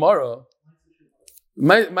the Gemara,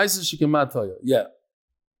 yeah.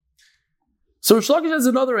 So Rish Lakish has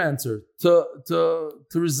another answer to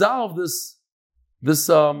resolve this. What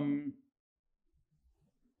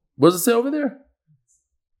does it say over there?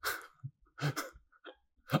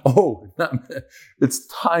 Oh, it's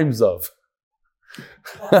times of.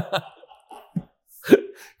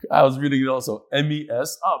 I was reading it also.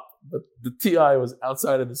 MES up, but the TI was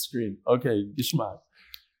outside of the screen. Okay, Gishmak.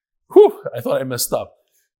 Whew, I thought I messed up.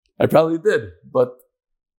 I probably did, but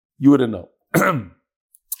you wouldn't know.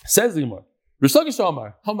 Says the Gemara. Rish Lakish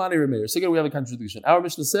Omar, Hamani Remeir. So again, we have a contradiction. Our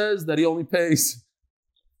Mishnah says that he only pays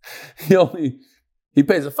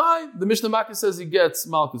a fine. The Mishnah Makah says he gets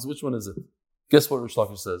Malchus. Which one is it? Guess what Rish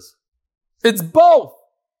Lakish says? It's both.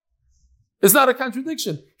 It's not a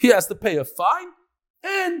contradiction. He has to pay a fine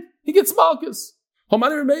and he gets Malchus.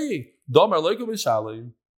 Hamani Remeir. Domar Leikum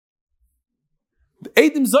Mishalim. The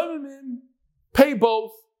Eidim Zayimim pay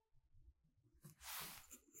both.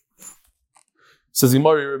 Says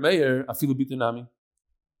Gemara Remeir, Afilu Bitunami.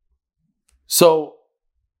 So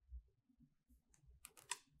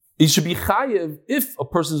he should be chayiv if a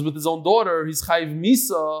person is with his own daughter. He's chayiv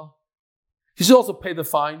misa. He should also pay the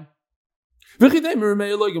fine. Maybe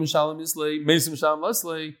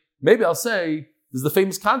I'll say there's the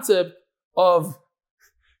famous concept of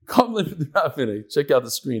check out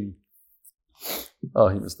the screen. Oh,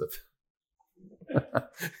 he missed it.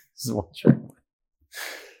 This is one trick.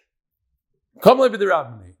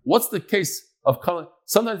 What's the case of kamle?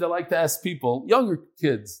 Sometimes I like to ask people, younger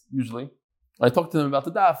kids usually, I talk to them about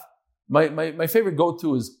the daf. My favorite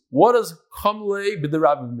go-to is, what does kamle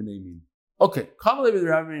b'derabim mean? Okay, kamle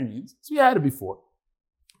b'derabim means, so we had it before.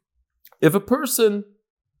 If a person,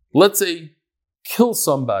 let's say, kills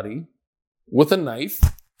somebody with a knife,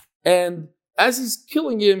 and as he's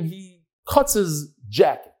killing him, he cuts his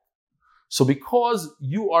jacket. So because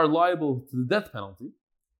you are liable to the death penalty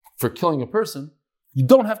for killing a person, you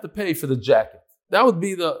don't have to pay for the jacket. That would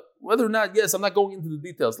be whether or not, yes, I'm not going into the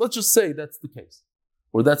details. Let's just say that's the case,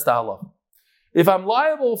 or that's the halacha. If I'm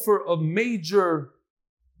liable for a major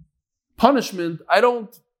punishment, I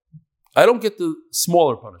don't get the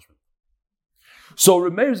smaller punishment. So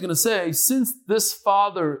Remeir is going to say, since this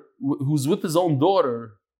father who's with his own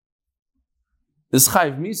daughter is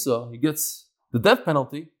chayiv misa, he gets the death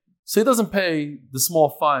penalty, so he doesn't pay the small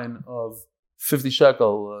fine of 50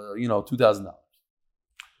 shekel, $2,000.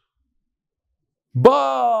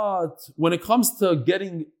 But when it comes to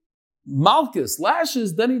getting malchus,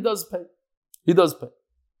 lashes, then he does pay. He does pay.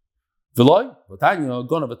 Okay,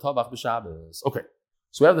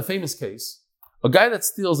 so we have the famous case, a guy that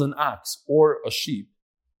steals an ox or a sheep,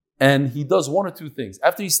 and he does one or two things.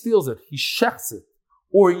 After he steals it, he shechts it,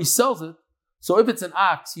 or he sells it. So if it's an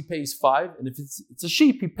ox, he pays 5, and if it's a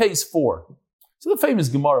sheep, he pays 4. So the famous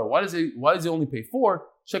Gemara, why does he only pay 4?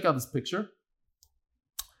 Check out this picture.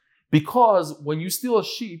 Because when you steal a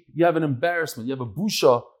sheep, you have an embarrassment, you have a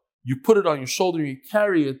busha, you put it on your shoulder, you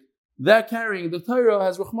carry it. That carrying, the Torah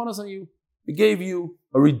has rachmanas on you. It gave you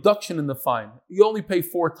a reduction in the fine. You only pay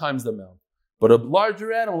 4 times the amount. But a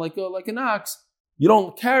larger animal, like an ox, you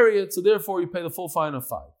don't carry it, so therefore you pay the full fine of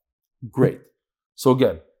 5. Great. So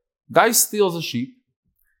again, guy steals a sheep,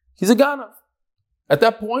 he's a ganav. At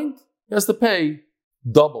that point, he has to pay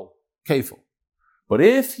double, kefil. But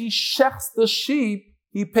if he shechs the sheep,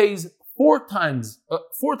 he pays 4 times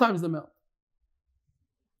the amount.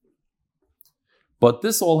 But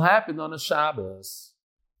this all happened on a Shabbos.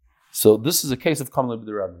 So this is a case of kamle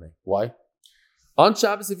b'derabim. Why? On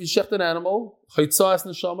Shabbos, if you shecht an animal, chaytzas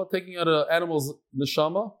neshama, taking out an animal's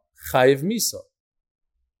neshama, chayiv misa.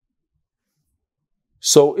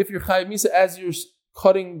 So if you're chayiv misa, as you're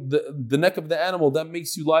cutting the neck of the animal, that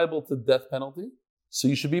makes you liable to death penalty. So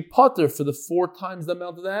you should be pater for the 4 times the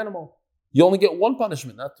amount of the animal. You only get 1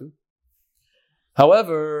 punishment, not 2.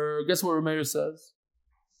 However, guess what Remeir says?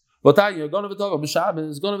 In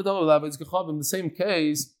the same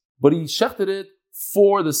case, but he shechted it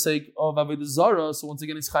for the sake of Avodah Zarah. So once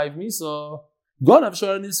again, it's Chayiv Misa. Ganav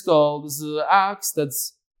Shara Niskal. This is an axe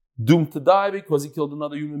that's doomed to die because he killed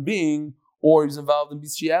another human being, or he's involved in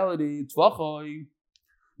bestiality. Tvachoi.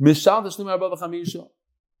 Mishal Tashlim Arba V'Chamisha.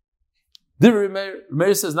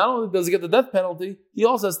 Meir says not only does he get the death penalty, he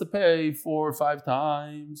also has to pay 4 or 5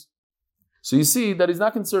 times. So you see that he's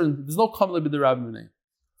not concerned. There's no kamle b'derabim.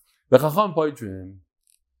 V'chacham poitrim.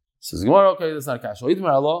 Says Gemara, okay, that's not a kasha.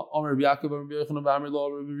 Itmar Allah, Omer Yaakov, Omer Yochanan, Omer Lo,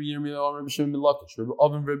 Omer Yirmiyah, Omer B'Shem Milakish,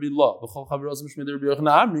 Omer Rabbi Lo, V'chol Chaveros Mishmei Rabbi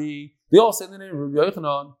Yochanan Amri. They all say the name of Rabbi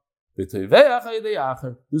Yochanan. V'teiveach hayidei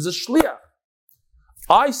acher. There's a shliach.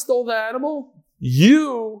 I stole the animal.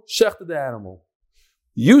 You shechted the animal.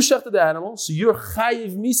 You shechted the animal, so you're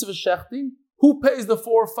chayiv misa v'shechting. Who pays the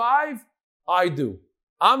 4 or 5? I do.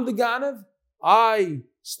 I'm the ganav. I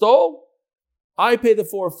stole. I pay the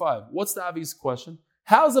 4 or 5. What's the obvious question?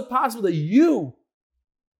 How is it possible that you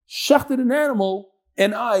shechted an animal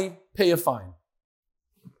and I pay a fine?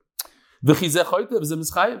 There's no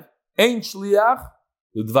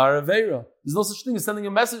such thing as sending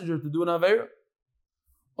a messenger to do an aveira.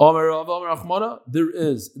 There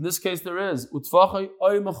is. In this case, there is. It's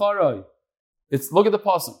look at the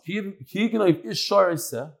pasuk.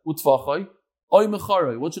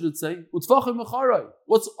 What should it say?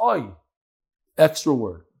 What's oy? Extra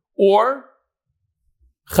word. Or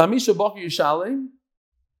Chamisha Bakir Yishalem.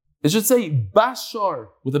 It should say Bashar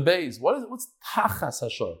with a base. What's Tachas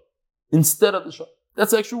Hashar instead of the shar?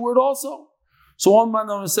 That's an extra word also. So one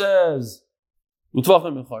man says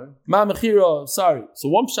Utvachim Mechar. Ma Mechira. Sorry. So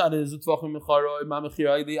one pshat is Utvachim Mechar. Ma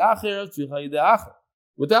Mechira Yidei Acher. Tvicha Yidei Acher.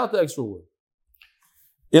 Without the extra word.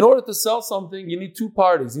 In order to sell something, you need 2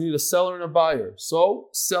 parties. You need a seller and a buyer. So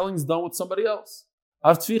selling's done with somebody else.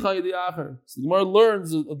 Av Tvicha Yidei Acher. So the Gemara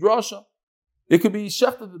learns a drasha. It could be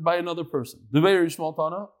shechted by another person. The Beir Yishmael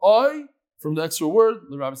Tana, Oy, from the extra word,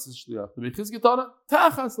 the Rabbi says Shliach. The Bechizki Tana,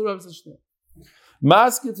 Tachas, the Rabbi says Shliach.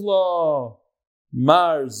 Maskit law,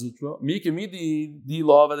 Mar Zutra, Mika Midi, Di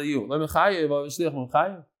law Vadayu.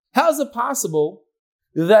 How is it possible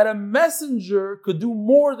that a messenger could do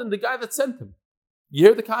more than the guy that sent him? You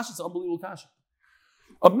hear the kasha, it's an unbelievable kasha.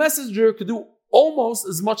 A messenger could do almost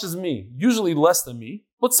as much as me, usually less than me,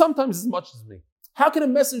 but sometimes as much as me. How can a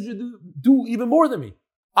messenger do even more than me?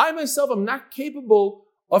 I myself am not capable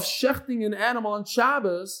of shechting an animal on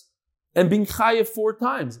Shabbos and being chayev 4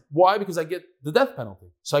 times. Why? Because I get the death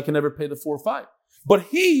penalty. So I can never pay the 4 or 5. But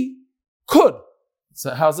he could.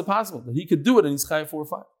 So how's it possible that he could do it and he's chayev 4 or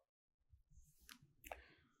 5?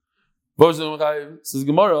 Says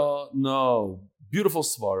Gemara, no. Beautiful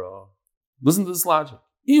svara. Listen to this logic.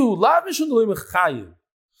 The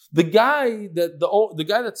guy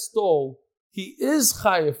that stole, he is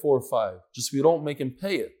chayev 4 or 5. Just we don't make him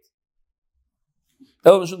pay it.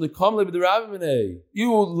 You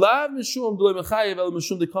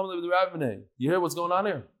hear what's going on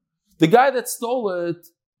here? The guy that stole it,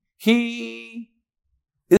 he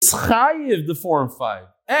is chayev the 4 and 5,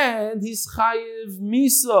 and he's chayev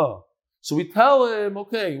misa. So we tell him,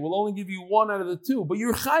 okay, we'll only give you 1 out of the 2, but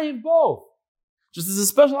you're chayev both. Just as a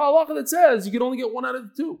special halacha that says you can only get 1 out of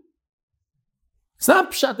the 2. It's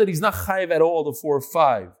not pshat that he's not chayiv at all, the 4 or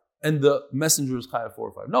 5, and the messenger is chayiv 4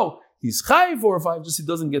 or 5. No, he's chayiv 4 or 5, just he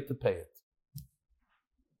doesn't get to pay it.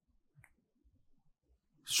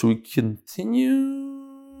 Should we continue?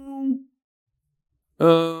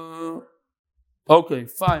 Okay,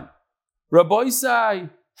 fine. Rabbi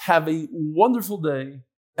Isai, have a wonderful day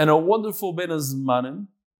and a wonderful Ben Azmanim.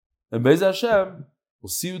 And Be'ez Hashem, we'll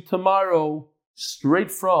see you tomorrow straight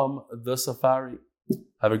from the safari.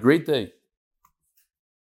 Have a great day.